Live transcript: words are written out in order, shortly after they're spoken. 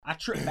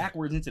tripped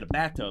backwards into the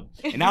bathtub,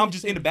 and now I'm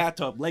just in the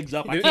bathtub, legs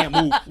up. I can't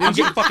move. I'm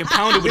getting fucking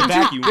pounded with a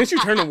vacuum. Didn't you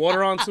turn the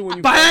water on too when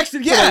you by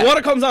accident? Yeah, so the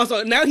water comes on.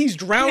 So now he's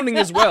drowning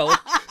as well.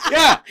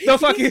 Yeah, The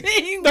fucking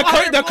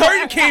the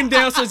curtain came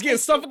down, so it's getting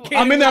suffocated.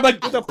 I'm in there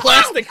like with a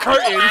plastic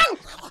curtain.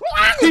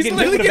 He's Getting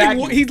hit with a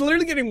vacuum. he's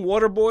literally getting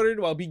waterboarded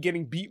while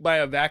getting beat by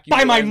a vacuum.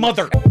 by my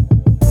mother.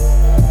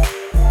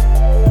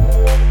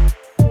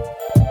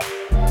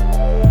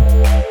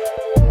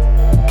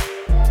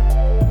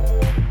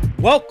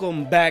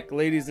 Welcome back,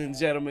 ladies and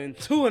gentlemen,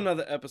 to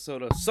another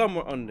episode of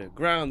Somewhere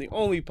Underground, the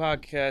only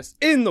podcast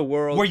in the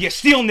world Where you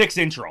steal Nick's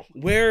intro.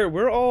 where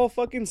we're all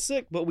fucking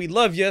sick, but we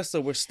love you,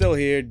 so we're still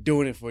here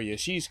doing it for you.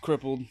 She's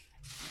crippled.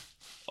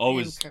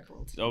 Always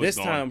This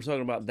gone. time, I'm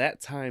talking about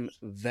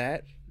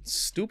that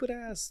stupid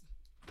ass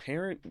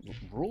parent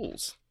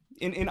rules.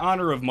 In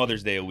honor of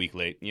Mother's Day a week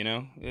late, you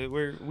know,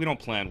 we don't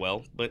plan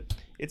well, but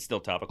it's still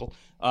topical.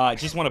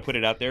 Just want to put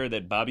it out there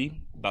that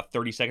Bobby, about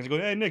 30 seconds ago,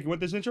 hey Nick, you want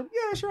this intro?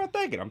 Yeah, sure, I'll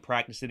take it. I'm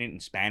practicing it in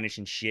Spanish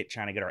and shit,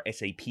 trying to get our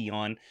SAP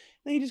on.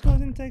 Then he just goes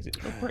in and takes it.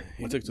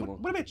 He took too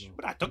long. What a bitch!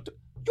 What I took?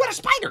 You had a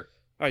spider.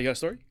 Oh, you got a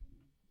story?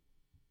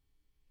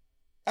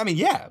 I mean,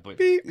 yeah, but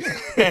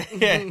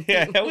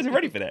yeah, I wasn't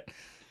ready for that.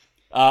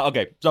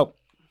 Okay, so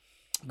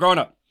growing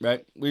up,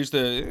 right, we used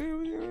to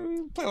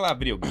play a lot of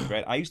video games,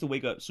 right? I used to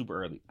wake up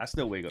super early. I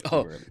still wake up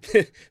super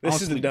early.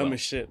 This is the sleep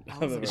dumbest shit.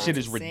 This shit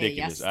is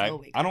ridiculous. I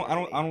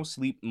don't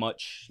sleep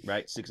much,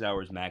 right? 6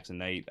 hours max a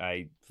night.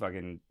 I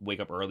fucking wake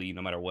up early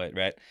no matter what,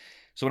 right?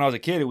 So when I was a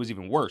kid, it was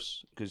even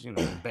worse because you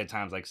know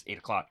bedtime's like 8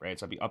 o'clock, right?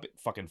 So I'd be up at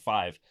fucking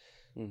 5.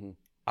 Mm-hmm.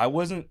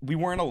 We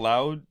weren't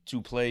allowed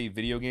to play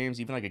video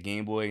games, even like a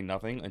Game Boy,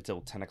 nothing,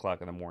 until 10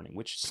 o'clock in the morning,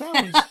 which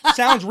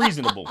sounds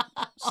reasonable.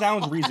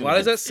 Sounds reasonable. Why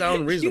does that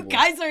sound reasonable? You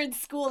guys are in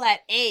school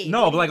at 8.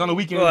 No, but like on the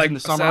weekends, Like in the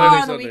summer,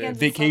 Saturday, on the weekends,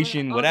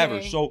 vacation, summer. whatever.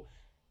 Okay. So,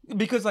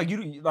 because like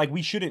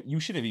you shouldn't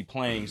be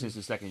playing since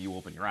the second you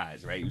open your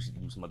eyes, right? You should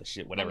do some other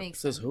shit, That whatever. makes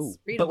Says sense. who?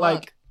 Read But a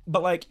like,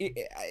 book.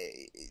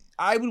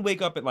 I would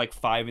wake up at like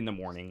 5 in the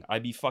morning.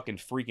 I'd be fucking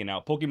freaking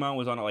out. Pokemon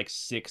was on at like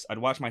 6. I'd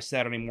watch my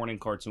Saturday morning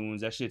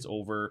cartoons. That shit's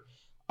over.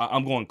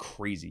 I'm going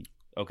crazy.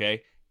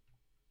 Okay,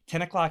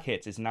 10 o'clock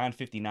hits. It's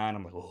 9:59.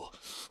 I'm like,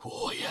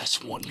 oh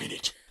yes, 1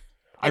 minute.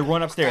 I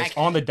run upstairs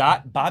on the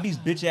dot. Bobby's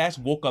bitch ass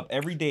woke up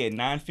every day at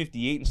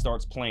 9:58 and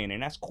starts playing,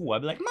 and that's cool.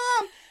 I'd be like,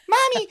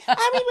 Mommy, I've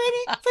been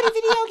waiting for the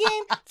video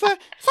game for 5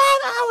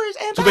 hours,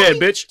 and Too Bobby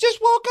bad, bitch. just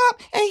woke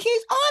up and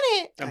he's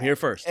on it. I'm here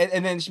first.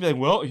 And then she'd be like,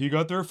 well, he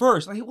got there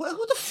first. Like, what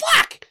the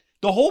fuck?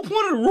 The whole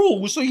point of the rule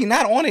was so you're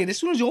not on it as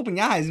soon as you open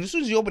your eyes. And as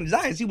soon as you open his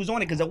eyes, he was on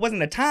it because it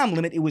wasn't a time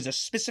limit. It was a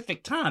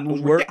specific time.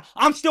 It was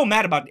I'm still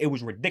mad about it. It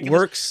was ridiculous.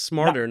 Work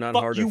smarter, not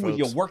fuck harder, you with folks.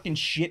 your working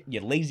shit,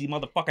 you lazy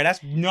motherfucker.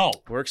 That's no.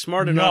 Work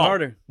smarter, not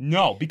harder.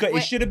 No, because it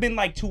Wait. should have been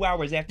like 2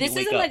 hours after This you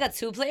wake isn't up. like a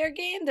 2-player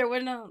game? There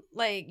were no,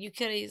 like, you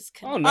could have just...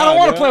 Oh, no. I don't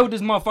want to girl. play with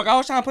this motherfucker. I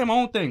was trying to play my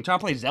own thing. Trying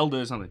to play Zelda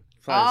or something.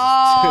 Oh,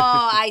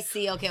 I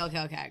see. Okay. I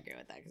agree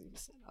with that.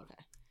 Okay.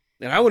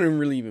 And I wouldn't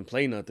really even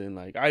play nothing.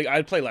 Like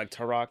I'd play like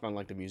Turok on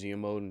like the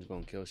museum mode and just go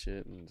and kill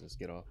shit and just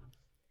get off.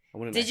 I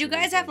wouldn't. Did you actually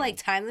guys really have, play like,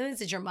 time limits?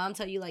 Did your mom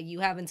tell you, like, you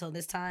have until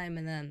this time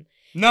and then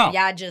No.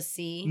 y'all just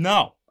see?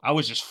 No. I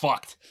was just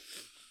fucked.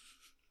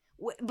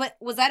 But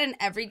was that an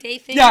everyday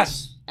thing?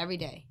 Yes. Every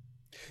day.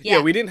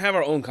 Yeah, we didn't have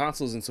our own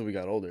consoles until we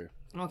got older.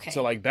 Okay.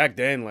 So like back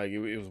then, like it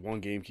was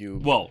one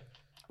GameCube, Well,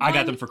 I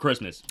got them for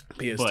Christmas.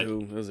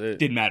 PS2. That was it.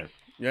 Didn't matter.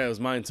 Yeah, it was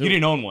mine too. You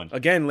didn't own one.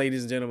 Again,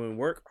 ladies and gentlemen,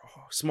 work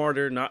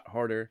smarter, not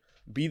harder.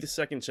 Be the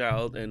second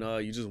child, and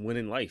you just win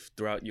in life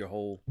throughout your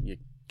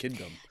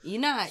kiddom.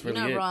 You're not That's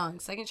really it. wrong.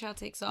 Second child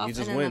takes off, You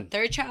just and then win. the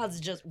third child's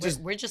just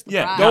we're just the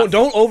Yeah, prize.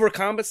 Don't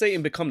overcompensate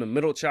and become the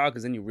middle child,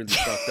 because then you really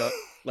fucked up.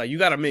 Like you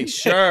got to make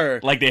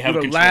sure, Like they have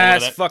you're the control of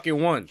last that. fucking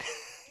one.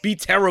 Be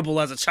terrible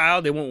as a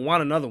child. They won't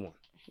want another one.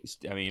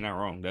 I mean, you're not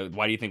wrong.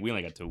 Why do you think we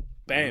only got 2?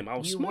 Bam! I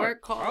was You smart.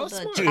 were I called was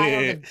the smart. child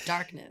Yeah. of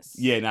darkness.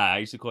 Yeah, nah. I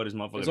used to call this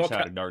motherfucker It's the all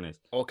child of darkness.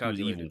 All He was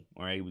calculated. evil.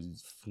 All right, he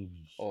was.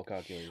 All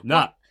calculated.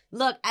 Nah.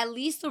 Look, at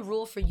least the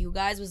rule for you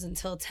guys was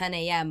until 10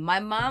 a.m.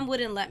 My mom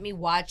wouldn't let me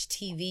watch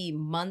TV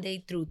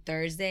Monday through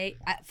Thursday.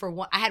 I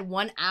had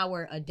 1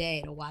 hour a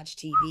day to watch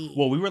TV.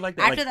 Well, we were like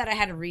that. After that, I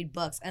had to read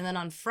books. And then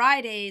on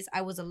Fridays,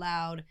 I was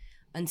allowed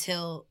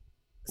until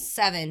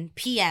 7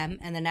 p.m.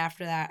 And then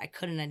after that, I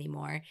couldn't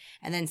anymore.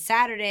 And then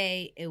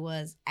Saturday, it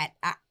was at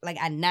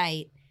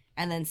night.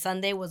 And then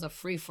Sunday was a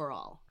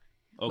free-for-all.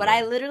 Okay. But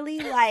I literally,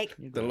 like,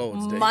 The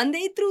Lord's Day.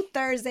 Monday through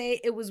Thursday,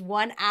 it was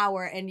 1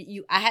 hour. And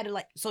I had to,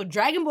 like, so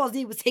Dragon Ball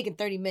Z was taking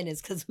 30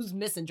 minutes because who's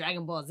missing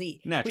Dragon Ball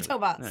Z? Naturally, We talk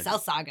about naturally. Cell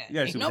Saga.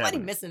 Yeah, Like, see what's nobody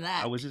happening. missing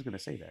that. I was just gonna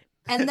say that.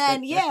 And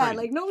then, That's crazy.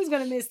 like, nobody's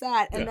going to miss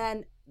that. And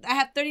then I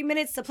have 30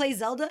 minutes to play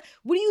Zelda.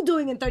 What are you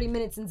doing in 30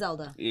 minutes in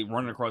Zelda?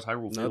 Running across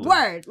Hyrule Field.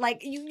 Word. Like,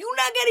 you're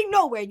not getting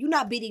nowhere. You're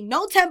not beating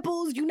no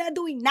temples. You're not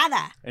doing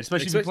nada.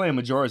 Especially if you're playing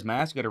Majora's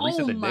Mask, you gotta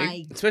reset Oh the my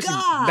day. Especially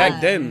God.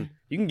 back then,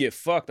 you can get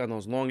fucked on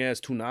those long ass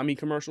Toonami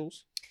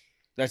commercials.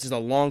 That's just a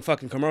long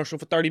fucking commercial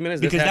for 30 minutes.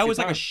 Because That's that half was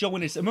your like a time. show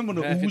in its. Remember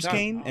when Half the your Ooze time.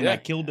 came and Yeah.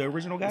 like killed the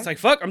original guy? It's like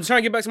fuck. I'm trying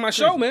to get back to my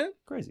show, man.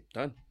 Crazy.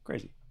 Done.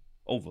 Crazy.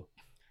 Over.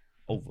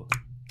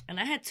 and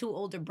I had 2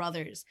 older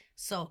brothers.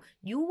 So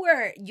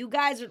you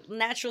guys,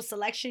 natural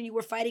selection, you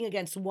were fighting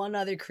against one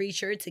other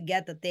creature to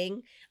get the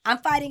thing. I'm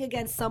fighting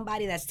against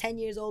somebody that's 10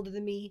 years older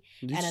than me.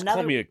 Did you and just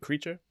another call me a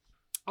creature?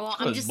 Well, So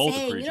I'm it's just both a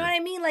saying, you creature. know what I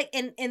mean? Like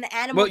in the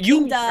animal Well, you,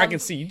 kingdom. I can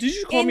see. Did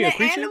you call me a In the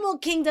creature? animal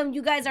kingdom,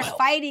 you guys are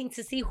fighting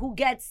to see who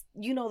gets,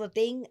 the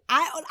thing.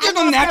 There's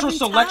no lost natural every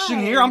selection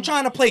time. here. I'm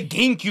trying to play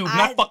GameCube,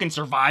 not fucking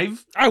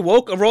survive. I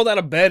rolled out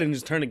of bed, and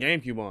just turned the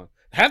GameCube on.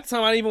 Half the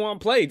time, I didn't even want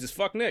to play. Just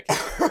fuck Nick.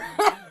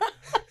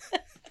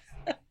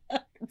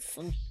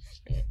 Some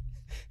shit.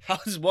 I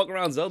was just walk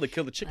around Zelda,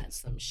 kill the chicken.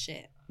 That's some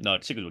shit. No,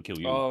 the chickens will kill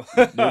you. Oh.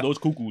 Those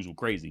cuckoos were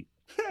crazy.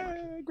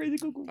 Crazy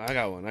cuckoo. I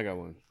got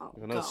one. Oh,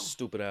 Another go.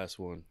 stupid ass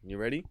one. You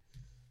ready?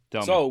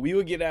 Tell So me. we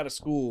would get out of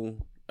school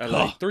at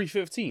like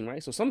 3:15,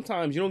 right? So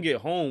sometimes you don't get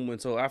home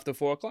until after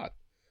 4 o'clock.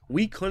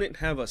 We couldn't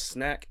have a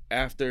snack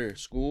after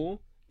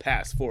school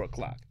past 4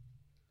 o'clock.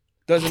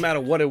 Doesn't matter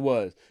what it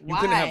was. You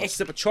couldn't have Why? a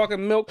sip of chocolate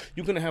milk.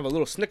 You couldn't have a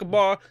little Snicker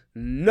bar.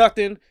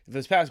 Nothing. If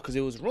it's past, because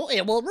it will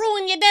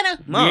ruin your dinner.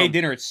 We Mom, ate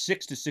dinner at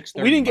 6 to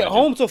 6:30. we didn't get mind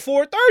home till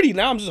 4:30.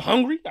 Now I'm just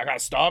hungry. I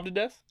got starved to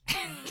death.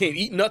 Can't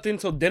eat nothing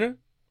till dinner.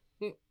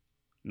 you.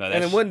 No, And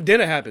that's then when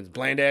dinner happens,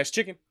 bland ass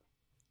chicken.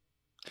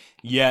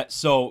 yeah.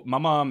 So my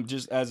mom,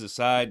 just as a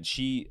side,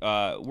 she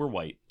we're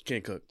white,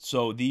 Can't cook.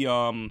 so the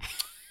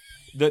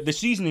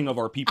seasoning of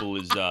our people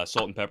is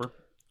salt and pepper.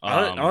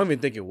 I don't even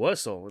think it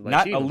was salt. Like,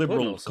 Not she a even put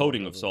liberal no salt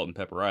coating in of it. salt and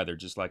pepper either,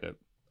 just like a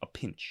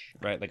pinch,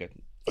 right? Like a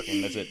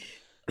fucking that's it.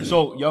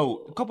 So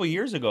a couple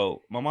years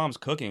ago, my mom's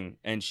cooking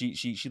and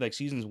she like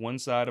seasons one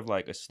side of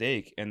like a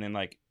steak and then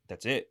like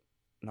that's it.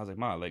 And I was like,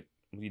 Ma, like,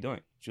 what are you doing?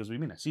 She goes, what do you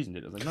mean I seasoned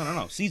it? I was like,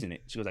 no, season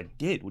it. She goes, I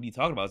did. What are you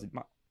talking about? I was like,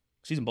 Ma,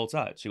 season both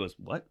sides. She goes,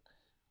 what?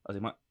 I was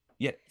like, Ma,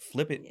 yeah,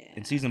 flip it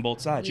and season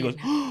both sides. She We goes,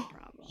 didn't have that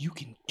problem. you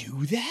can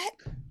do that?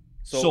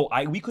 So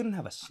we couldn't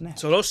have a snack.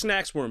 So those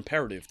snacks were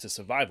imperative to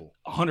survival.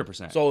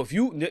 100%. So if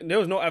there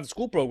was no after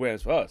school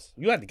programs for us,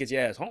 you had to get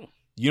your ass home.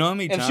 you know how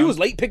many And times? she was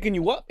late picking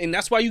you up, and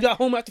that's why you got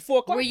home after 4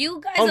 o'clock. Were you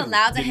guys Hungry.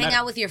 allowed to Didn't hang matter.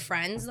 out with your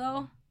friends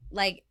though?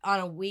 Like on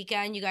a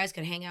weekend, you guys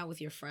could hang out with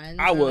your friends.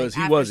 I or, like, was.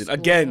 He after wasn't. school?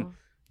 Again,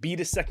 be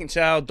the second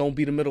child. Don't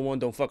be the middle one.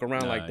 Don't fuck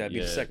around like that. Be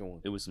the yeah, second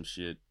one. It was some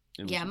shit.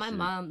 It was Yeah, some my shit.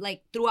 mom,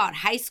 like throughout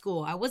high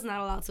school, I was not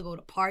allowed to go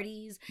to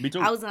parties. Me too.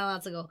 I was not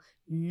allowed to go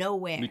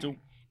nowhere. Me too.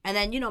 And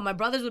then, my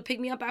brothers would pick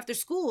me up after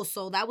school.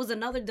 So that was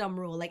another dumb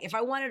rule. Like, if I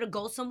wanted to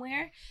go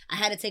somewhere, I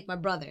had to take my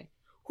brother.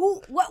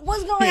 What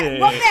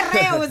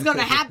perreo was going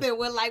to happen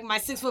with, like, my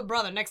 6-foot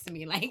brother next to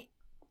me? Like,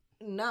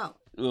 no.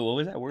 What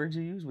was that word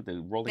you used with the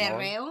rolling R?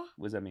 Perreo?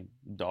 What does that mean?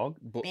 Dog?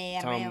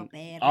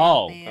 Perreo.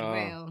 Oh.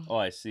 Perreo. Oh,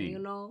 I see. You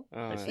know?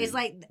 Uh, see. It's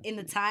like in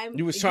the time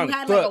You was trying to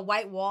had like a throw-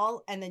 white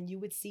wall, and then you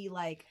would see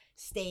like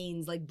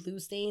stains, like blue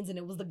stains, and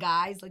it was the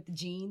guys, like the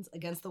jeans,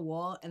 against the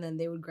wall, and then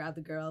they would grab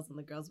the girls, and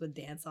the girls would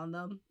dance on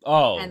them,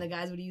 Oh. and the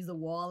guys would use the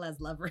wall as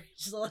leverage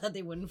so that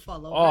they wouldn't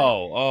fall over.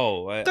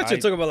 Oh. I thought you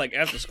were talking about like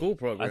after school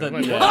program. I thought-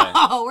 Like, yeah.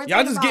 No, we're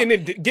Y'all talking just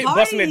about getting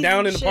busting it parties down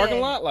and in the parking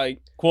shit. lot, like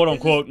quote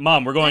unquote,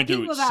 Mom, we're going at to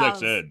people's sex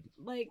house. ed.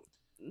 Like,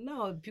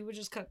 no, people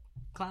just cut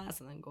class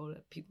and then go to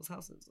people's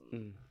houses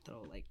and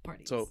throw like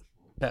parties. so.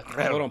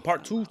 Hold on.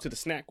 Part 2 to the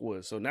snack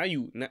was so now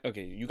you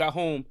got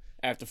home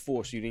after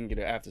 4, so you didn't get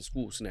an after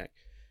school snack,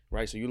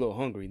 right? So you're a little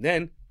hungry.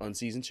 Then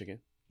unseasoned chicken.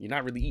 You're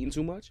not really eating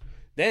too much.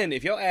 Then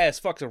if your ass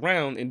fucks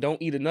around and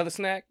don't eat another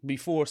snack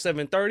before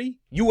 7:30,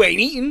 you ain't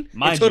eating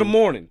Mind until the you,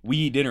 morning. We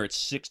eat dinner at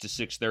 6 to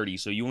 6:30,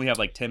 so you only have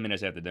like 10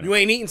 minutes after dinner. You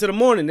ain't eating till the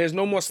morning. There's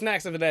no more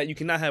snacks after that. You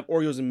cannot have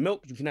Oreos and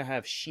milk. You cannot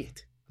have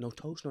shit. No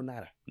toast, no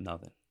nada.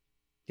 Nothing.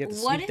 You have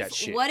to what sleep that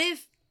shit.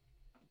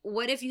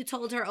 what if you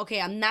told her,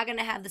 okay, I'm not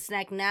gonna have the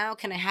snack now.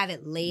 Can I have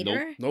it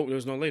later? Nope,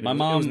 there's no later. My It was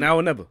mom- now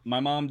or never. My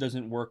mom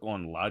doesn't work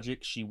on logic.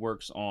 She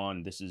works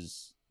on this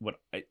is what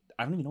I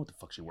don't even know what the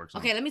fuck she works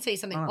on. Okay, let me tell you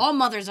something. Uh. All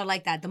mothers are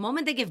like that. The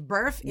moment they give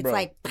birth, it's Bro.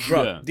 like,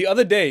 Bro, Yeah. the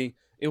other day,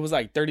 it was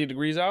like 30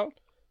 degrees out.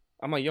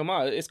 I'm like, yo,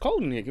 Ma, it's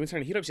cold in here. Can we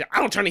turn the heat up? She said, I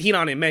don't turn the heat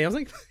on in May. I was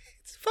like,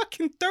 it's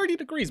fucking 30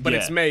 degrees, but Yeah.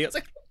 it's May. I was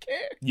like, I don't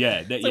care.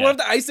 Yeah, that, It's like, yeah. what if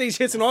the ice age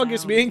hits in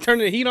August? We ain't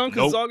turning the heat on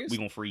because it's Nope, August? we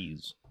gonna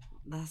freeze.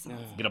 that's not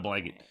Get a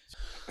blanket.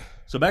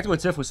 So back to what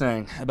Tiff was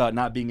saying about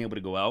not being able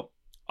to go out.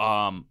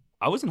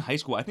 I was in high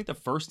school. I think the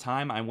first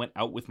time I went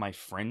out with my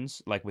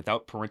friends, like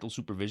without parental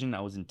supervision, I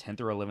was in 10th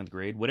or 11th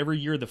grade. Whatever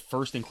year the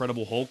first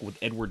Incredible Hulk with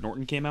Edward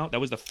Norton came out, that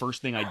was the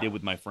first thing I did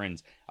with my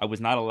friends. I was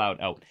not allowed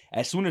out.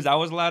 As soon as I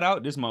was allowed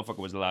out, this motherfucker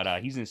was allowed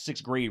out. He's in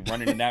 6th grade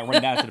running down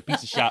to the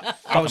pizza shop.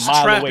 I was a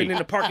mile trapping away. in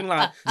the parking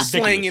lot, Ridiculous.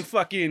 slanging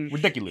fucking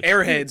Ridiculous.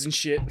 airheads and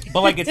shit. But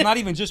like, it's not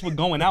even just with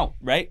going out,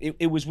 right?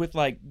 It was with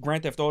like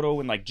Grand Theft Auto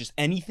and like just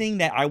anything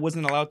that I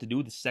wasn't allowed to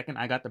do. The second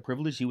I got the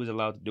privilege, he was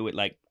allowed to do it.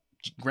 Like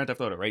Grand Theft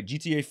Auto, right?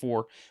 GTA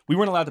 4. We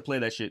weren't allowed to play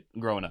that shit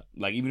growing up.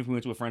 Like even if we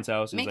went to a friend's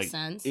house, it was Makes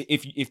like sense.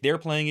 if they're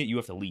playing it, you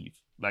have to leave.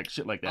 Like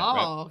shit like that. Oh,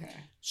 Right? okay.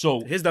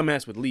 So His dumb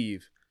ass would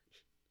leave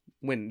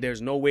when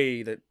there's no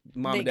way that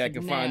mom They and dad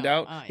could can find know.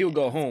 out. Oh, He would yeah,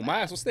 go that's home. My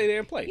bad. ass will stay there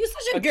and play. You're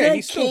such a Again, good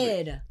he's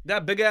stupid. kid.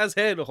 That big ass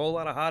head, a whole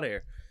lot of hot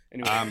air.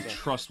 Anyway, I'm so-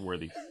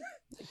 trustworthy.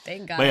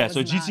 Thank God. But I yeah, was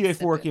so not GTA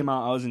 4 sipping. came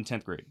out. I was in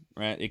 10th grade,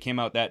 right? It came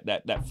out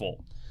that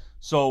fall.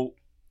 So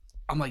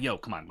I'm like, yo,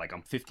 come on. Like,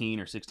 I'm 15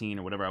 or 16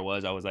 or whatever I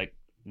was. I was like,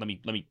 let me,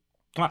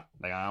 come on.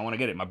 Like, I want to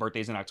get it. My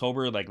birthday's in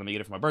October. Like, let me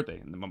get it for my birthday.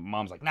 And my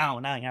mom's like, no,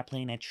 you're not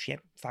playing that shit.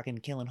 Fucking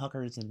killing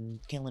hookers and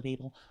killing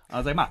people. I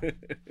was like, Mom,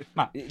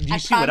 do you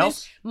see what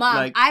else? Mom,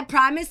 like, I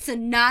promise to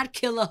not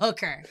kill a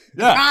hooker.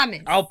 Yeah.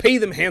 Promise. I'll pay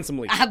them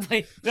handsomely.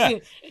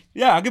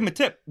 Yeah, I'll give him a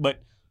tip.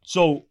 But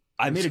so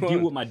I made a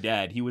deal with my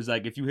dad. He was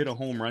like, if you hit a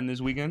home run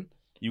this weekend,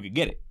 you could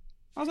get it.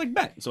 I was like,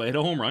 bet. So I hit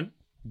a home run,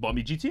 bought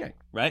me GTA,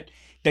 right?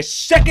 The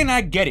second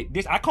I get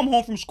it, I come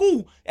home from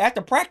school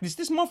after practice,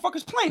 this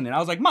motherfucker's playing it. I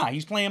was like, Ma,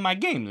 he's playing my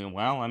game. And,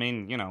 well, I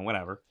mean,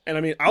 whatever. And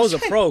I mean, I was a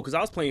pro because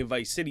I was playing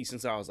Vice City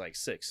since I was like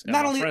 6 at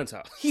my friend's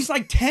house. He's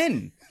like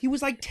 10. He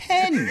was like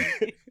 10.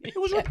 It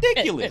was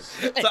ridiculous.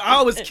 So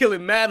I was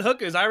killing mad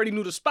hookers. I already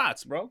knew the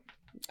spots, bro.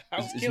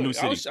 I was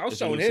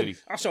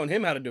showing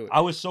him how to do it.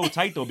 I was so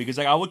tight though because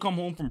like I would come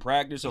home from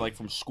practice or like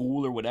from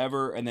school or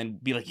whatever, and then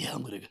be like, yeah,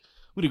 I'm gonna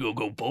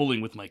go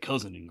bowling with my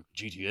cousin in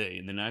GTA,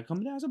 and then I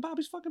come down and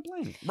Bobby's fucking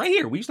playing it right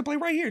here. We used to play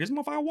right here. This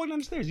motherfucker walking down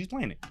the stairs, he's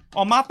playing it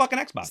on my fucking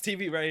Xbox. It's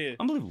TV right here.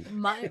 Unbelievable.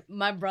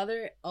 My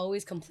brother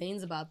always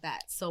complains about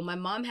that. So my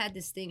mom had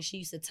this thing. She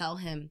used to tell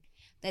him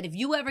that if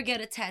you ever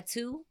get a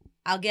tattoo,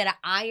 I'll get an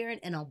iron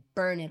and I'll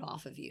burn it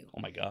off of you. Oh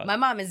my God. My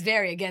mom is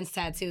very against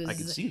tattoos. I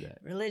can see that.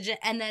 Religion.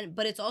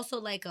 But it's also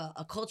like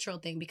a cultural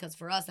thing because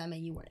for us, that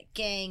meant you weren't a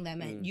gang. That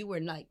meant you were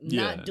like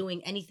not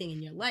doing anything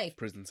in your life.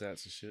 Prison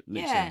tats and shit.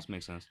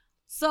 Makes sense.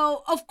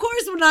 So, of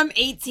course, when I'm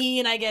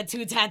 18, I get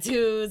 2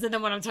 tattoos. And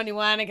then when I'm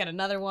 21, I get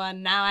another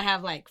one. Now I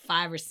have like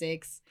 5 or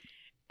 6.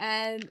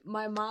 And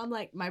my mom,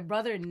 like my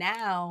brother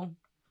now,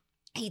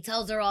 he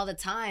tells her all the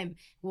time,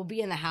 we'll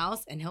be in the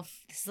house and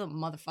this is a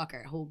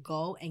motherfucker who'll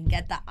go and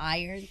get the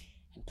iron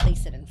and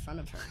place it in front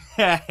of her.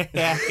 I'll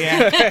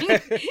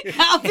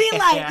be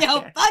like,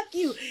 yo, fuck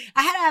you.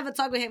 I had to have a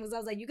talk with him because I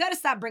was like, you got to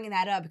stop bringing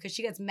that up because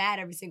she gets mad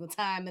every single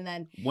time. And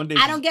then one day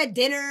I don't get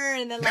dinner.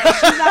 And then like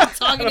she's not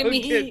talking to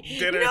me.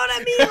 You know what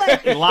I mean?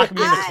 Like, lock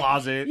me in the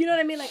closet. You know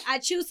what I mean? Like I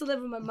choose to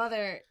live with my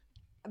mother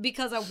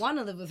because I want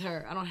to live with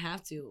her. I don't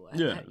have to.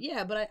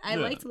 But I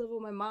like to live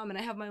with my mom and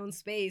I have my own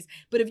space.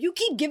 But if you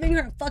keep giving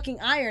her a fucking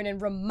iron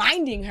and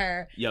reminding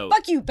her,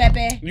 fuck you,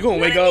 Pepe. You're going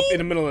to wake up in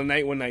the middle of the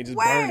night one night just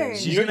burning.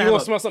 You're going to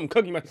smell something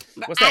cooking.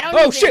 What's that?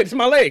 Oh, shit, it's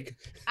my leg.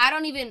 I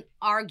don't even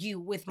argue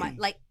with my,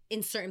 like,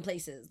 in certain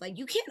places. Like,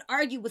 you can't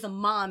argue with a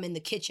mom in the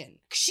kitchen.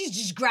 She's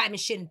just grabbing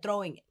shit and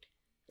throwing it.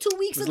 2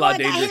 weeks ago, I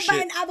got hit by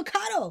an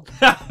avocado.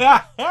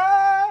 And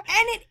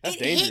it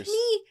hit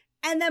me,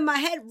 and then my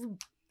head...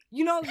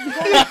 You know, you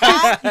go like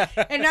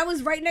that, and I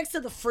was right next to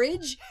the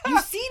fridge.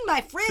 You've seen my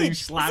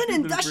fridge. So it's an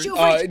industrial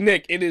fridge.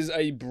 Nick, it is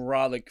a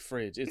brolic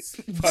fridge.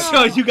 It's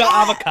so you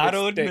got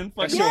avocado and then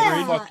fuck you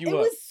up. It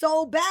was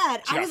so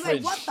bad. I was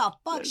like, what the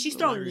fuck? She's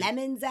throwing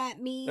lemons at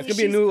me. That could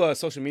be a new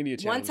social media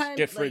challenge. One time,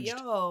 get fridged.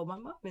 Like, yo, my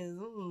mom is...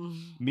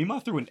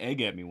 Mima threw an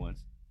egg at me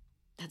once.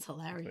 That's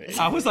hilarious.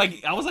 I was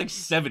like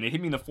 7. It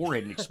hit me in the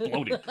forehead and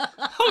exploded.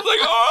 I was like,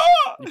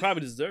 oh! You probably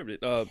deserved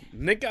it.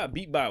 Nick got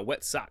beat by a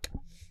wet sock.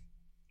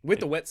 With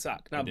the wet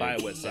sock, not by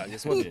a wet sock.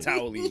 Just with the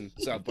towel in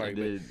South Park.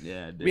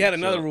 We had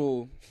another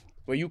rule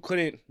where you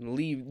couldn't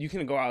leave. You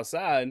couldn't go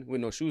outside with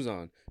no shoes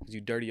on because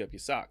you dirty up your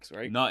socks,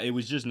 right? No, it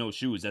was just no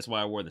shoes. That's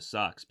why I wore the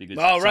socks because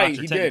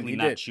he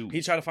did. Shoes.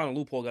 He tried to find a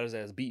loophole, got his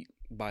ass beat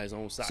by his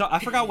own sock. So I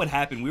forgot what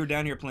happened. We were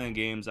down here playing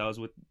games. I was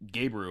with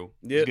Gabriel.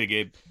 Yeah, good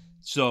Gabe.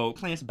 So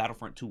playing some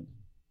Battlefront 2.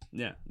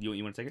 Yeah,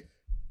 you want to take it?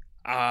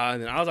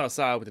 And then I was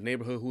outside with the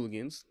neighborhood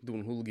hooligans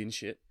doing hooligan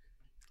shit.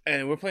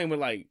 And we're playing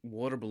with like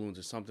water balloons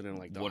or something and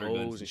like the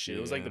hose and shit.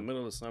 It was like the middle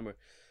of the summer.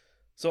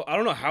 So I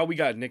don't know how we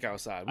got Nick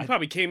outside. We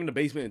probably came in the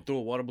basement and threw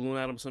a water balloon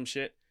at him or some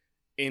shit.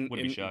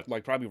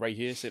 Like probably right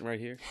here, sitting right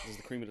here. This is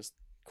the cream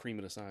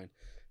of the sign.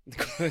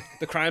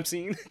 The crime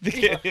scene.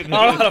 I don't know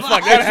how the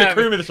fuck that happened.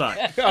 Cream of the sign.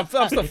 I'm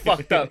still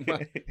fucked up.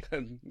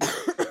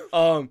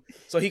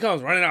 So he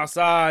comes running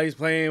outside. He's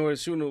playing. We're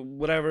shooting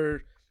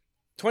whatever.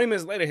 20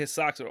 minutes later, his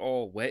socks are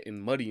all wet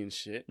and muddy and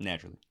shit.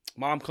 Naturally.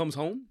 Mom comes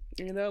home.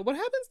 And what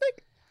happens,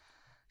 Nick?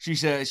 She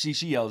says she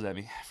yells at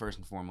me first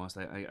and foremost.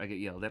 I get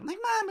yelled at. I'm like,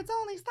 Mom, it's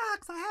only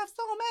socks. I have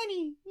so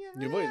many. Yeah.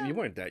 You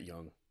weren't that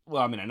young.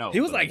 Well, I mean, I know. He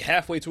was like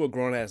halfway to a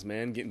grown ass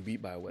man getting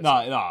beat by a wet. No.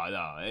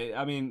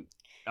 I mean,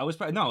 I was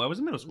probably I was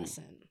in middle school.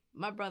 Listen,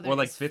 my brother is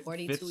 5th,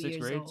 6th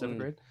grade, 7th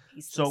grade.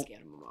 He's still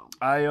scared of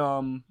my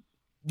mom.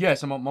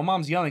 So my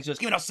mom's yelling. She goes,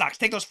 "Give me those socks.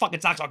 Take those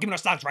fucking socks off. Give me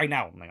those socks right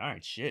now." I'm like, all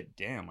right, shit,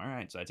 damn, all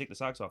right. So I take the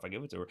socks off. I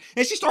give it to her,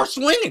 and she starts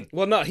swinging.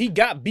 Well, no, he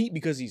got beat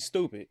because he's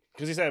stupid.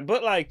 Because he said,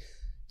 but like.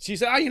 She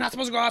said, "Oh, you're not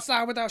supposed to go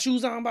outside without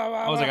shoes on." Blah, blah,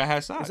 blah. I was like, "I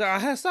had socks." I said, "I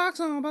had socks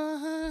on."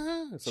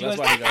 Blah. So that's goes,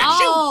 why he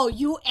got beat.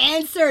 You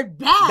answered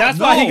back. That's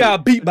why he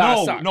got beat by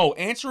a sock. No,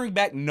 answering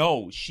back.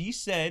 No, she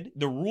said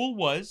the rule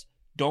was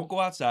don't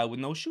go outside with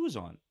no shoes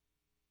on.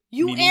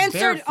 You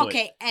answered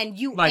barefoot. And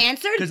you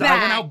answered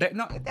back.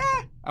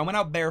 I went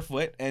out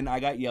barefoot, and I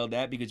got yelled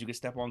at because you could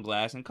step on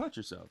glass and cut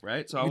yourself,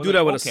 right? So you do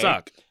that with a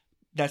sock.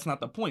 That's not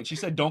the point. She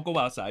said don't go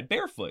outside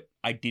barefoot.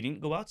 I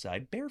didn't go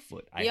outside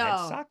barefoot. I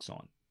had socks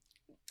on.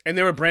 And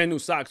they were brand new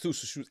socks too,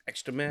 so she was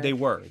extra mad. They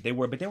were,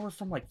 but they were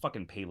from like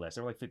fucking Payless.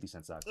 They were like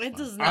 50-cent socks. It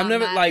does not I've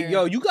never matter. like,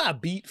 yo, you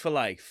got beat for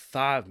like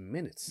 5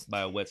 minutes.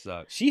 By a wet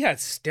sock. She had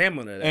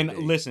stamina. That And day.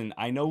 listen,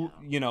 I know,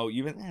 you know,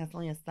 you've been, it's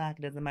only a sock,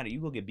 it doesn't matter. You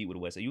go get beat with a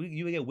wet sock.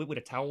 You get whipped with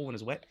a towel when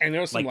it's wet. And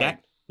there was some Like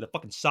that, with a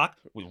fucking sock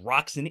with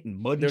rocks in it and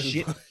mud and There's-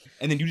 shit.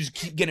 And then you just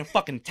keep getting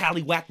fucking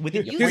tallywhacked with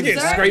it. You He's Your getting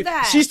friends- deserve scraped.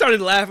 that. She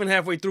started laughing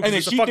halfway through And because then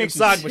it's a she fucking thinks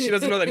sock, it's- but she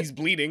doesn't know that he's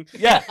bleeding.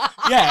 Yeah,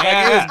 yeah,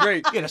 Like, it was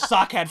great. Yeah, the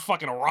sock had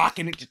fucking a rock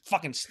in it. Just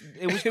fucking,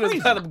 it was It was crazy.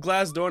 by the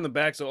glass door in the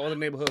back, so all the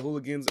neighborhood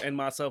hooligans and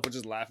myself were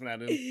just laughing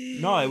at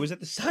him. No, it was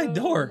at the side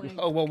door. my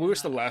Oh well, we were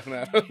still God. laughing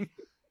at him.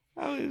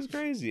 Oh, it was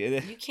crazy. And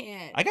then- You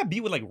can't. I got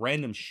beat with like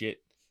random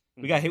shit.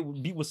 We got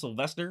beat with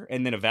Sylvester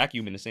and then a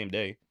vacuum in the same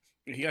day.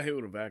 He got hit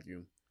with a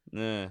vacuum.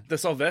 Nah. The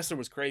Sylvester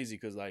was crazy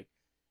because like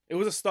it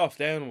was a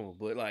stuffed animal,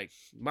 but like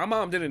my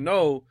mom didn't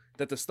know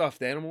that the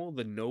stuffed animal,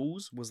 the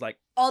nose was like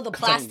Oh, the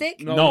plastic?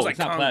 No, it No, was like it's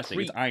not plastic.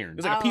 concrete. It's iron. It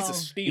was like a piece of Oh.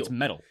 steel. It's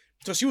metal.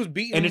 So she was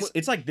beating And him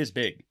it's like this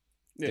big.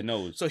 Yeah. The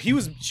nose. So she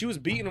was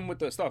beating him with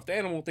the stuffed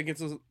animal,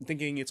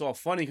 thinking it's all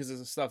funny because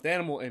it's a stuffed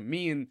animal, and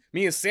me and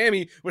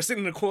Sammy were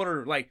sitting in the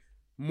corner like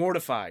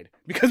mortified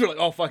because we're like,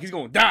 oh fuck, he's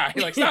gonna die.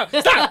 Like stop.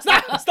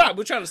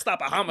 We're trying to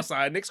stop a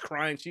homicide. Nick's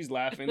crying, she's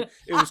laughing.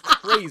 It was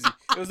crazy.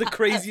 It was the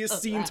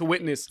craziest scene to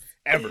witness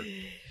ever.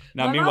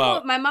 Now, my meanwhile,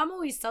 mom, my mom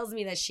always tells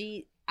me that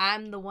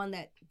I'm the one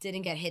that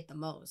didn't get hit the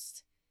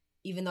most,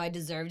 even though I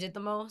deserved it the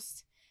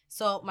most.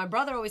 So my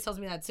brother always tells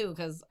me that too,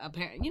 because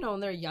apparently, you know, when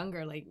they're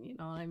younger, like, you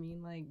know what I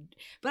mean, like.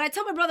 But I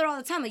tell my brother all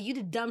the time, like, you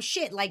did dumb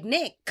shit, like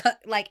Nick,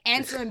 like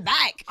answering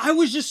back. I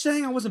was just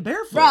saying I wasn't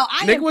barefoot. Bro,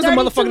 I Nick am was the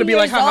 32 motherfucker to be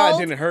like, years haha, it old.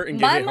 didn't hurt and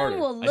get My hit mom harder.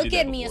 will I look did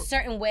at that me a before.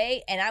 certain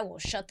way, and I will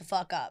shut the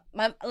fuck up.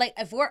 Like,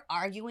 if we're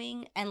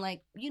arguing, and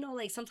like, you know,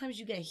 like sometimes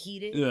you get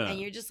heated, Yeah. and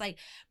you're just like,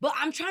 but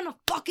I'm trying to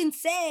fucking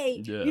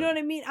say, Yeah. you know what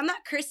I mean? I'm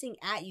not cursing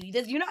at you.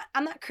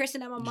 I'm not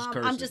cursing at my Just mom.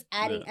 I'm cursing. just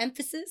adding Yeah.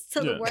 emphasis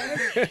to Yeah. the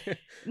word.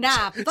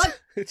 Nah,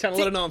 fuck. Trying to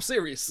let her know I'm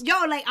serious. Yo,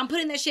 like, I'm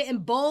putting that shit in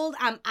bold.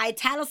 I'm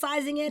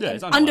italicizing it Yeah, and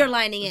it's underlined.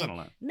 underlining It's it.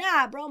 underlined.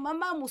 Nah, bro, my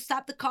mom will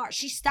stop the car.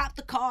 She stopped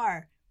the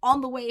car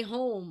on the way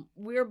home.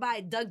 We're by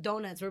Doug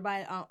Donuts. We're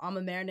by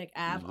Amerenik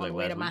Ave on Like the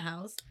way to last my week?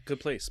 house. Good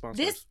place,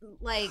 sponsor.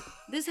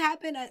 This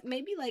happened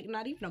maybe like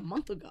not even a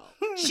month ago.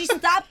 She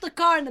stopped the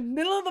car in the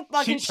middle of the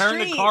fucking She turned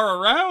street. the car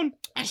around.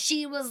 And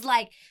she was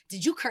like,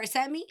 "Did you curse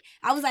at me?"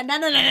 I was like, "No,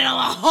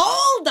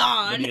 hold Let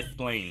on. me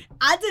explain.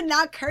 I did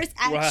not curse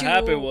at what you.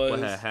 happened was What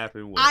had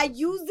happened was I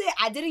used it.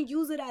 I didn't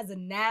use it as a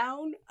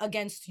noun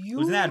against you. it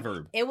was an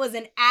adverb. It was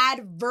an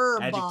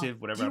adverb.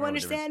 Adjective, whatever, Do I you don't know the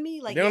understand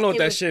me? Like they don't know it what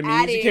that was shit means.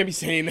 You added. can't be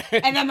saying that.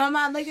 And then my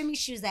mom looked at me.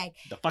 She was like,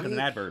 The fuck is an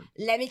adverb?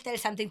 "Let me tell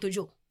something to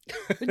you.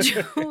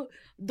 You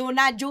do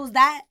not use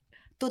that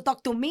to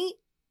talk to me,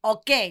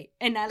 okay?"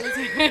 And I looked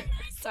at her.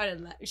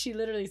 Started laughing. She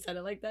literally said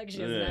it like that because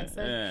she has an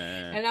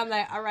accent. And I'm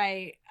like, all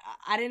right,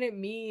 I didn't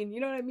mean, you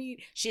know what I mean?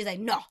 She's like,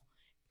 no,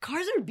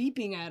 cars are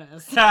beeping at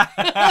us.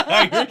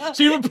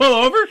 She would pull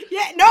over.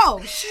 Yeah, no,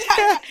 she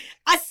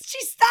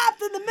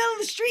stopped in the middle of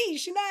the street.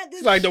 She not this.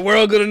 It's like the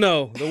world gonna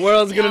know. The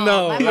world's gonna Yo,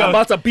 know. my I'm mom-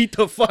 about to beat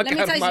the fuck Let me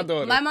out tell of my you,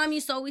 daughter. my mom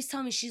used to always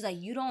tell me, she's like,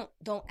 you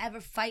don't ever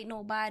fight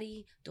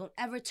nobody. Don't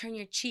ever turn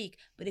your cheek.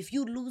 But if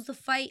you lose the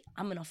fight,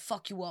 I'm gonna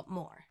fuck you up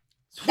more.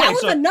 That Wait,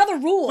 was so- another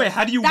rule. Wait,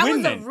 how do you that win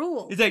was then? a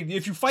rule. It's like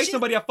if you fight She-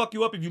 somebody, I fuck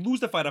you up. If you lose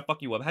the fight, I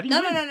fuck you up. How do you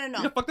No, win? no, no, no,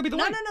 no. You fucked up either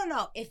No, way.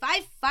 no. If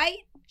I fight,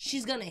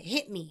 she's gonna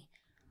hit me.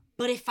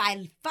 But if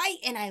I fight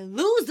and I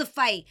lose the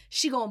fight,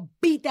 she gonna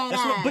beat that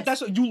That's ass. what, but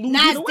that's what you lose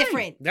That's either way.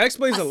 different. That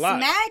explains A a lot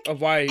smack of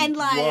why and, you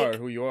like- are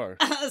who you are.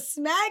 A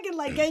smack and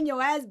like getting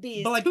your ass beat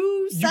is But, like, two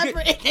you get-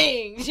 separate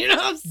things. You know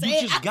what I'm saying?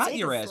 You just I'll got take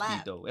your a ass slap.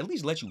 beat though. At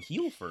least let you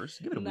heal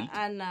first. Give it a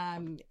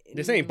week.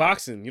 This ain't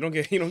boxing. You don't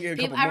get a Babe,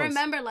 couple I months.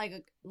 remember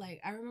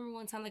I remember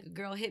one time like a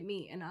girl hit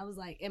me and I was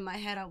like in my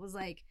head I was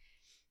like,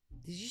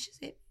 did you just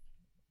hit me?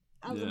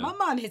 I was Yeah. like,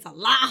 my mom hits a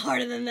lot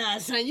harder than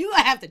that, so you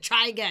gonna have to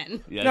try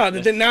again. Yeah, No,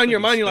 that's then now in your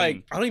fucking mind you're Spain.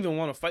 like, I don't even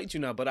want to fight you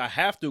now, but I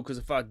have to because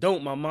if I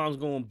don't, my mom's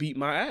gonna beat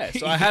my ass.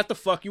 So I have to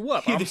fuck you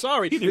up. I'm Either-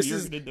 sorry. either This you're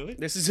is gonna do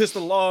it. this is just the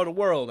law of the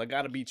world. I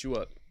gotta beat you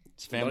up.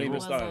 It's Don't family even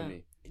rules. start Wasn't- with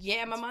me.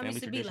 Yeah, my It's mom used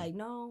to family be tradition.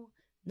 like,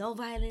 no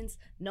violence,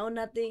 no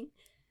nothing.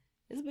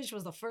 This bitch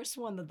was the first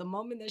one that the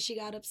moment that she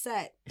got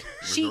upset,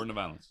 she Resorting to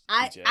violence.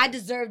 I Bitch I ass.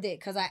 deserved it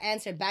because I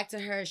answered back to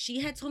her. She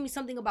had told me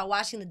something about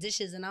washing the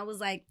dishes, and I was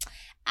like,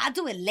 I'll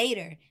do it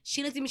later.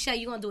 She looked at me, she's like,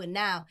 you gonna do it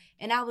now?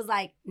 And I was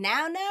like,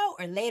 now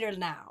or later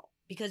now?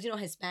 Because you know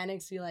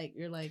Hispanics,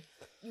 you're like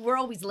we're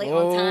always late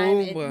on time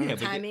and Oh, Yeah,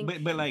 timing.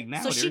 but like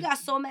now. So she got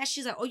so mad.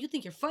 She's like, "Oh, you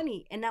think you're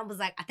funny?" And I was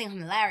like, "I think I'm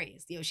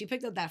hilarious." Yo, she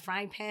picked up that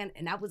frying pan,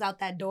 and I was out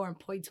that door in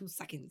 0.2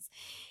 seconds.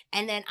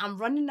 And then I'm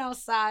running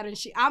outside, and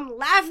I'm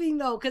laughing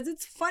though, cause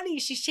it's funny.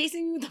 She's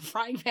chasing me with the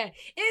frying pan.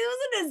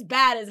 It wasn't as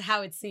bad as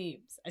how it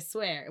seems. I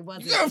swear, it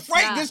wasn't. You got a It's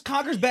fight not. against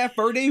Conker's bad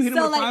fur day. You hit him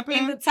So with a like frying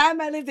in pan. the time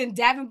I lived in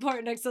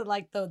Davenport, next to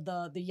like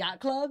the yacht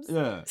clubs.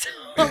 Yeah. So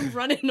I'm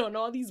running on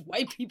all these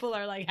white people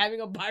are like having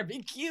a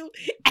barbecue,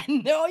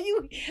 and all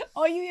you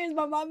hear is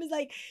my mom is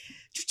like,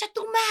 tu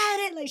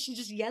madre, like she's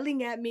just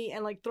yelling at me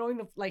and like throwing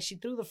she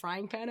threw the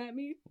frying pan at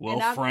me. Well,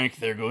 Frank,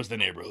 there goes the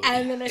neighborhood.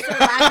 And then I started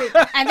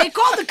laughing, and they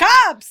called the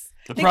cops.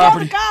 They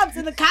called the cops,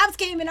 and the cops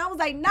came, and I was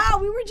like, "Nah,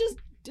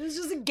 it was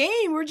just a game.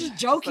 We were just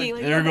joking."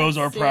 Like, there goes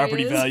our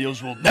property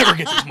values. We'll never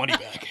get this money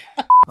back.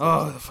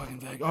 Oh, the fucking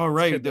vacuum. All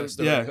right.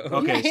 Yeah.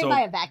 Okay. You got hit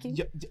by a vacuum?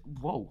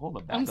 Whoa, hold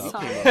up. I'm Back up.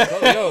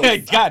 sorry.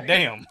 God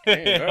damn.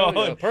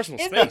 Personal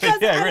It's space.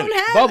 because Yeah, I really.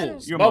 don't have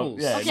Bubbles. it.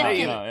 Bubbles. Yeah,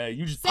 Okay, no,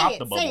 you just Say popped it,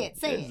 the bubble.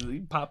 say it.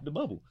 You popped the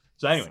bubble.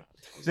 So anyway,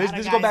 so A lot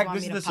let's of go guys back. want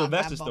This me is to the pop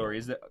that Sylvester bubble. story.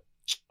 Is that?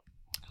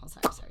 Oh,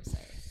 sorry.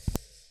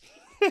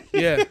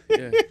 Yeah.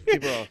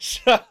 Keep it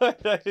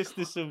off. It's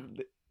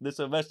the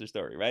Sylvester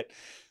story, right?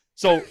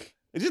 So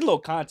it's just a little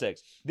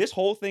context. This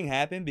whole thing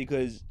happened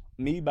because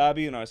me,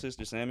 Bobby, and our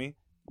sister Sammy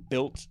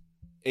built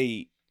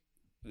a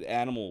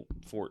animal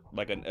fort,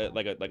 like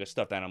a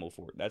stuffed animal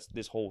fort. That's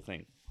this whole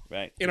thing,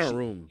 right? In our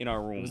room. In our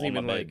It room, wasn't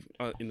on my even bed.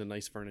 like in the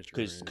nice furniture.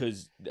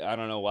 Because I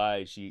don't know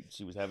why she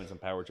was having some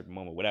power trip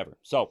moment, whatever.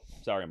 So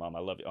sorry, Mom, I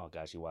love you. Oh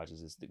God, she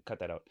watches this. Cut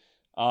that out.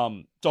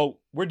 So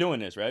we're doing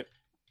this, right?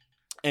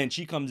 And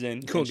she comes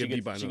in. Couldn't And she get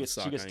beat by gets, another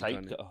she gets sock, I ain't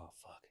tight. done it. Oh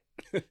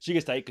fuck. She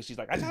gets tight because she's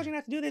like, I told you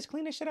not to do this.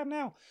 Clean this shit up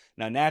now.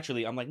 Now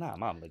naturally, I'm like, nah,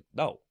 Mom, like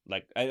no,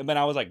 like but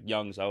I was like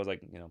young, so I was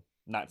like,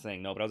 not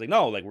saying no, but I was like,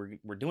 no, like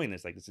we're doing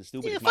this, like this is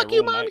stupid. Yeah, It's my fuck you,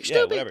 room, Mom, yeah,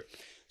 stupid. whatever.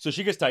 So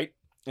she gets tight.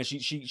 And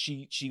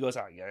she goes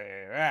out,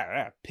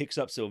 picks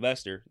up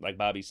Sylvester, like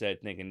Bobby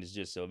said, thinking it's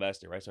just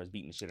Sylvester, right? Starts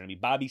beating the shit out of me.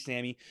 Bobby,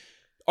 Sammy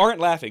aren't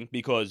laughing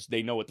because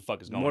they know what the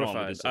fuck is going on with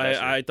Mortified. this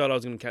Sylvester. I thought I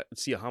was gonna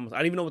see a homicide. I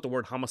didn't even know what the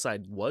word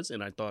homicide was,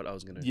 and I thought I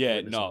was gonna. Yeah,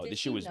 witness no, it. this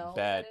shit was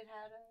bad.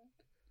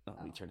 Oh,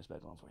 let me turn this back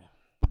on for you.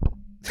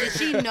 Did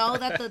she know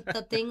that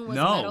the thing was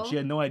No, metal? she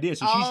had no idea.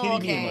 So she's hitting me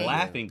okay. and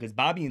laughing because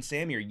Bobby and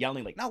Sammy are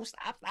yelling like, "No,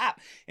 stop!"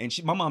 And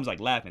my mom's like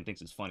laughing,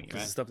 thinks it's funny, It's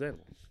right? a stuffed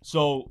animal.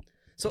 So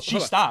she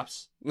hold on.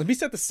 stops. Let me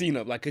set the scene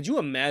up. Like, could you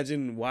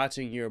imagine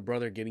watching your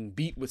brother getting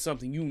beat with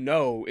something you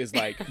know is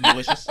like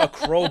Malicious. a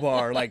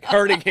crowbar, like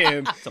hurting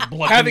him, It's a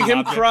bludgeoning having him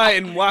object. cry,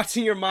 and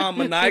watching your mom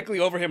maniacally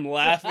over him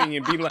laughing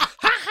and being like, ha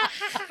ha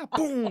ha ha,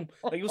 boom.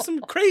 Like, it was some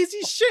crazy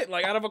shit,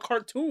 like out of a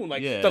cartoon.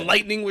 Like, Yeah. the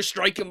lightning was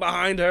striking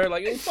behind her.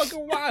 Like, it was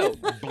fucking wild.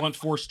 Blunt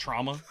force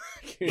trauma.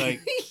 Like,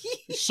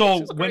 so It's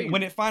just crazy.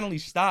 when it finally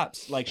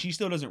stops, like she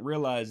still doesn't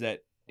realize that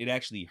it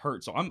actually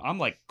hurt. So I'm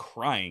like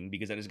crying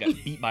because I just got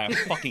beat by a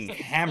fucking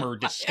hammer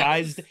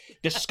disguised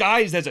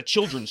as a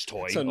children's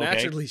toy. So okay?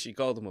 naturally, she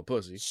called him a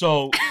pussy.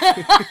 So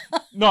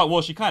no,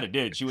 well she kind of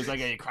did. She was like,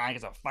 "Hey, you're crying.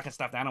 It's a fucking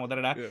stuffed animal." Da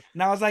da da. Yeah.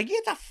 And I was like,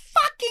 "It's a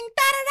fucking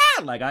da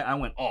da da." Like I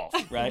went off,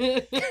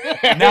 right?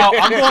 Now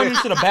I'm going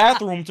into the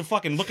bathroom to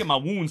fucking look at my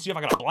wound, see if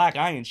I got a black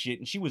eye and shit.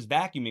 And she was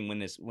vacuuming when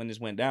this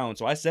went down.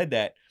 So I said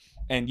that.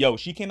 And yo,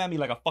 she came at me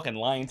like a fucking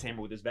lion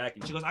tamer with this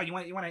vacuum. She goes, "Oh, you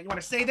want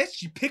to say this?"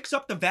 She picks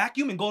up the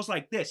vacuum and goes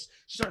like this.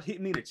 She starts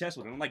hitting me in the chest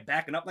with it. I'm like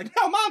backing up, like,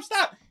 "No, Mom,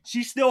 stop!"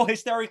 She's still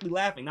hysterically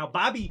laughing. Now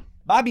Bobby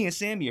and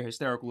Sammy are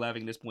hysterical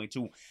laughing at this point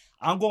too.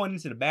 I'm going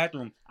into the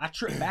bathroom. I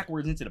trip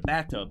backwards into the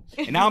bathtub,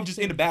 and now I'm just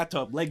in the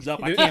bathtub, legs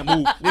up. I can't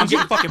move. I'm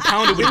getting fucking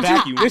pounded with a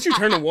vacuum. Didn't you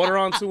turn the water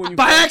on too when you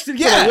By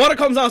accident, So yeah. the water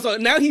comes on, so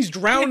now he's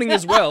drowning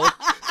as well.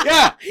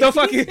 Yeah. The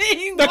fucking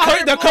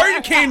the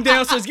curtain came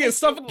down, so it's getting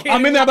suffocated.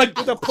 I'm in there like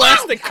with a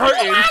plastic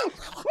curtain.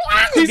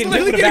 He's Getting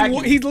hit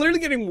with a literally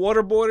getting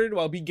waterboarded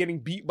while getting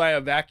beat by a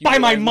vacuum By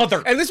my vacuum.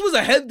 mother. And this was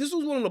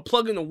one of the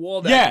plug in the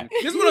wall Yeah. vacuum.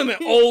 This was one of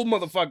the old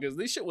motherfuckers.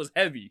 This shit was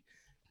heavy.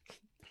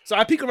 So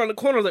I peek around the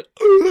corner like,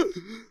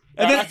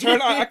 and then I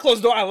turn on, I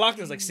close the door, I locked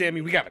it. I was like, "Sammy,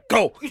 we gotta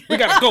go. We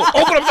gotta go.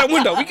 Open up that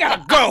window. We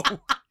gotta go."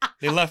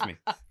 They left me.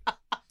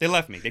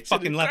 They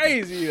fucking left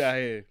me. Crazy out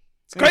here.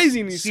 It's crazy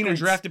in these Seen in streets.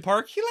 Jurassic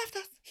Park. He left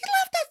us.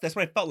 That's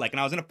what I felt like. And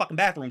I was in a fucking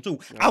bathroom too.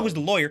 I was the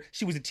lawyer.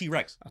 She was a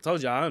T-Rex. I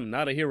told you I'm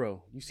not a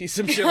hero. You see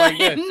some shit like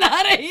that. You're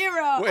not a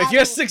hero. Well, if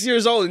you're 6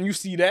 years old and you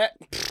see that,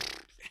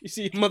 you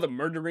see your mother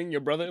murdering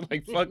your brother,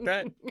 like fuck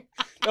that.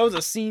 That was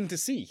a scene to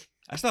see.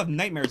 I still have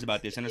nightmares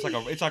about this, and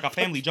it's like a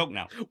family joke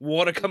now. I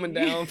Water coming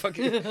down,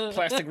 fucking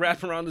plastic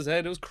wrap around his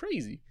head. It was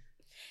crazy.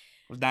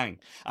 was dying.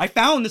 I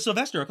found the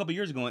Sylvester a couple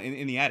years ago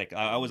in the attic.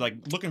 I was like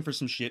looking for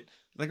some shit.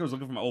 I think I was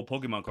looking for my old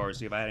Pokemon cards to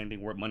see if I had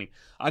anything worth money.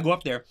 I go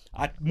up there.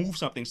 I move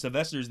something.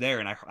 Sylvester's there,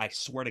 and I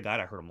swear to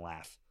God, I heard him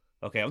laugh.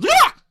 Okay,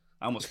 I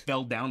almost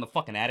fell down the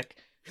fucking attic.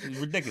 It was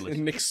ridiculous.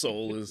 And Nick's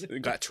soul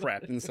got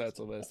trapped inside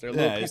Sylvester. A Yeah,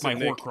 little it's piece my of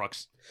Nick.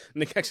 Horcrux.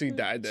 Nick actually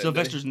died that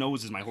Sylvester's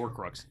nose is my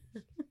Horcrux.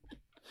 day.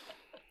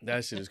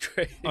 That shit is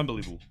crazy.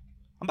 Unbelievable.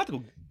 I'm about to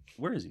go.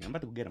 Where is he? I'm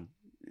about to go get him.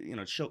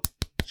 Show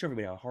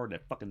everybody how hard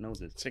that fucking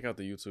nose is. Check out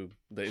the YouTube,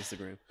 the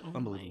Instagram. Oh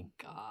Unbelievable.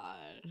 my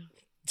god.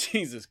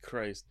 Jesus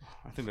Christ.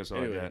 I think that's all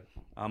Anyway.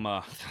 I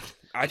got.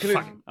 I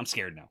couldn't I'm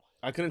scared now.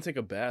 I couldn't take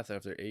a bath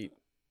after 8.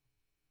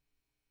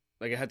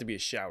 Like, it had to be a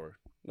shower.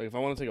 Like, if I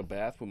want to take a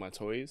bath with my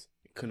toys,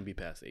 it couldn't be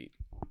past 8.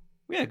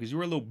 Yeah, because you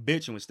were a little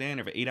bitch and was standing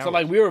there for 8 hours. So,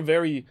 like, we were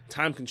very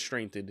time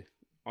constrained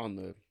on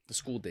the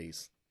school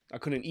days. I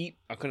couldn't eat.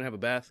 I couldn't have a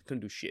bath.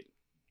 Couldn't do shit.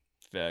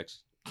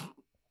 Facts.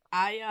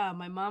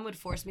 My mom would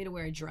force me to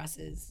wear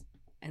dresses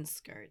and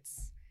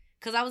skirts.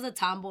 Cause I was a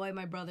tomboy.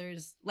 My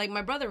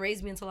brother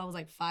raised me until I was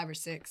like 5 or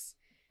 6.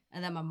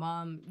 And then my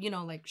mom, you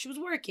know, like she was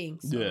working.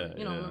 So,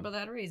 you know, my brother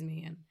had to raise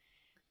me. And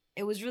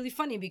it was really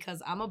funny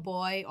because I'm a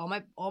boy.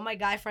 All my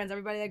guy friends,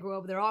 everybody that grew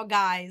up, they're all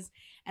guys.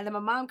 And then my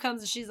mom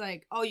comes and she's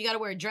like, oh, you got to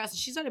wear a dress. And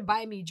she started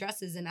buying me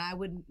dresses. And I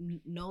would,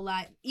 no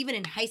lie, even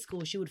in high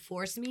school, she would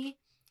force me.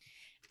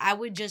 I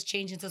would just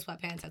change into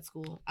sweatpants at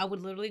school. I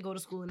would literally go to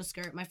school in a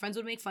skirt. My friends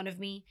would make fun of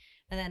me.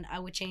 And then I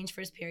would change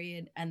first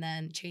period and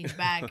then change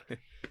back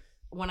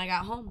when I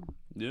got home.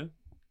 Yeah.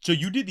 So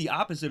you did the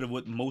opposite of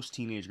what most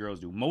teenage girls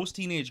do. Most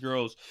teenage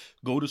girls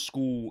go to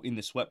school in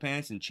the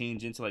sweatpants and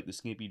change into like the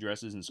skimpy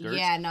dresses and skirts.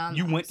 Yeah, no.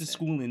 You went to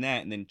school in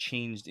that and then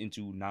changed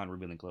into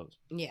non-revealing clothes.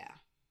 Yeah.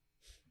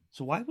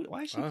 So why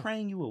is she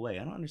praying you away?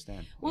 I don't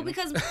understand. Well,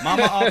 because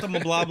Mama Ultima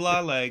blah blah.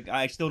 Like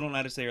I still don't know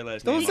how to say her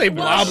last name. Don't say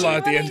blah blah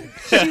at the end.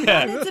 She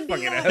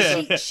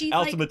wanted to be she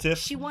Ultima Tiff.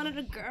 She wanted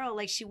a girl.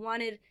 Like she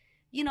wanted,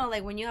 you know,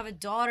 like when you have a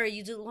daughter,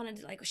 you do want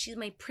to like she's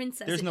my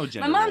princess. There's no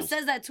gender My mom roles.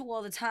 says that too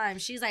all the time.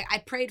 She's like, I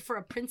prayed for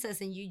a princess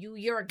and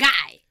you're a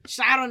guy.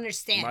 So I don't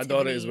understand. My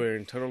daughter is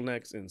wearing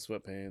turtlenecks and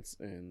sweatpants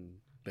and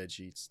bed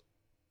sheets.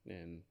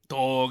 And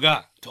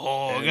toga,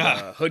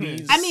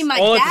 hoodies. I mean, my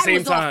all dad at the same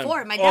was time. all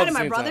for it. My All dad at and the my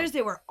same brothers, time.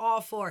 they were all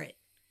for it.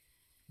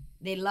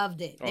 They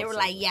loved it. They All were at the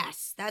like, same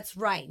yes, that's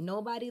right.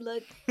 Nobody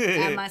look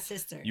at my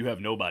sister. You have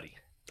nobody.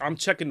 I'm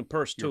checking the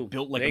purse You're too.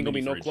 built like there ain't a gonna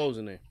be mini no fridge. clothes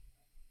in there.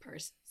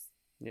 Purses.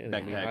 Yeah,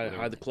 Backpack.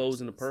 hide the clothes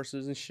in the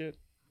purses and shit.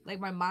 Like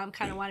my mom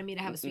kind of wanted me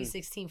to have a sweet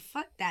 16.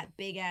 Fuck that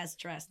big ass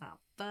dress. Now,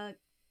 fuck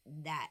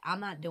that.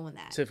 I'm not doing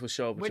that. Tiff will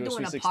show up We're with your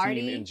doing a Sweet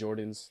party. 16 and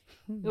Jordans.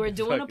 We're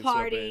doing a Fucking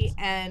party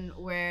sweatpants. and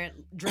we're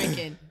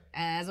drinking.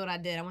 And that's what I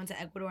did. I went to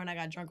Ecuador and I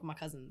got drunk with my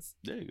cousins.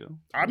 There you go.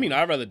 I mean,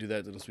 I'd rather do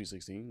that than a Sweet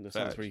 16. That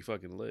sounds Facts. pretty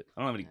fucking lit.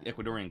 I don't have any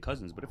Ecuadorian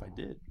cousins, but if I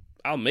did,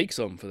 I'll make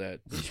something for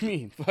that. What you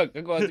mean? Fuck,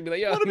 I go out to be like,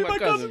 yo, Wanna be be my my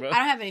cousin, cousin? bro. I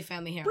don't have any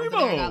family here. Over there,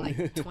 I got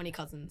like 20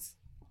 cousins,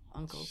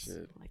 uncles.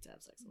 Shit. I like to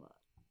have sex a lot.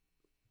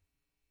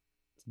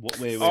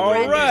 wait. All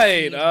Spread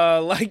right,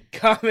 the like,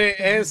 comment,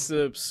 and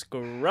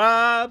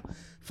subscribe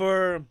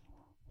for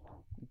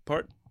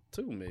part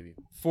 2, maybe.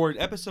 For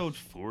episode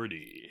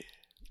 40.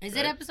 Is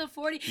Right. it episode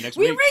 40? Next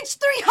we week. reached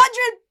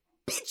 300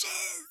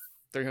 bitches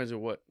 300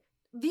 what?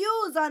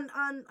 views on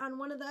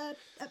one of the.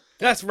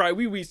 That's right.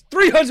 We reached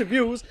 300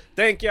 views.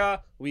 Thank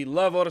y'all. We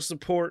love all the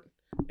support.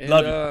 And,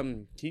 Love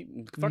you. keep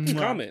fucking Mwah.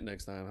 comment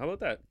next time. How about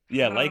that?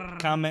 Yeah, like,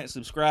 comment,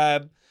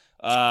 subscribe.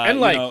 And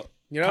you like, know,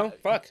 you know,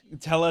 fuck.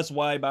 tell us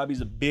why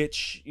Bobby's a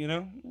bitch. You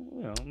know,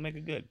 make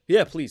it good.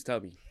 Yeah, please tell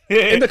me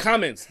in the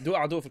comments.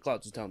 I'll do it for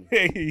clout. Just tell me.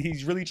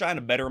 He's really trying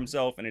to better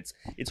himself, and it's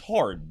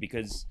hard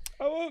because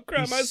I won't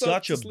cry he's myself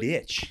such to a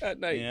sleep bitch at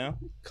night. You know?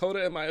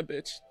 Coda, am I a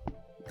bitch?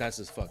 That's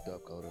just fucked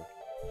up, Coda.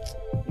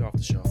 You're off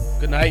the show.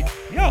 Good night.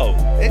 Yo,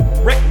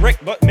 Rick,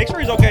 but make sure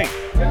he's okay.